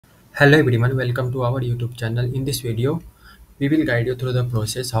Hello everyone, welcome to our YouTube channel. In this video, we will guide you through the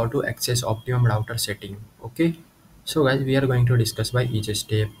process how to access Optimum router setting. Okay, so guys, we are going to discuss by each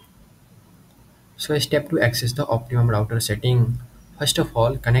step. So, a step to access the Optimum router setting. First of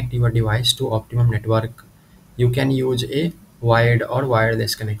all, connect your device to Optimum network. You can use a wired or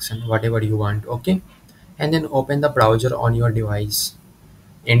wireless connection, whatever you want. Okay, and then open the browser on your device.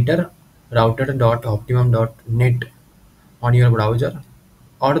 Enter router.optimum.net on your browser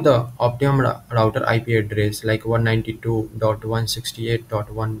or the Optimum router IP address like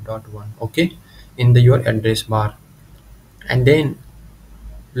 192.168.1.1, okay, in your address bar, and then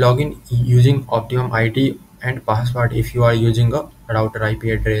log in using Optimum ID and password. If you are using a router IP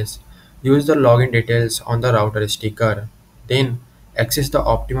address, use the login details on the router sticker. Then access the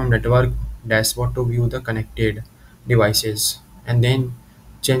Optimum network dashboard to view the connected devices, and then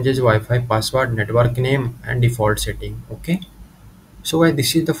changes Wi-Fi password, network name and default setting. Okay, so guys,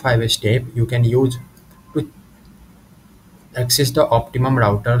 this is the 5 step you can use to access the Optimum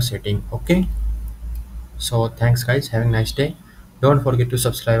router setting. Okay, so thanks guys, having a nice day. Don't forget to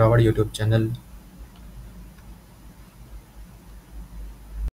subscribe our YouTube channel.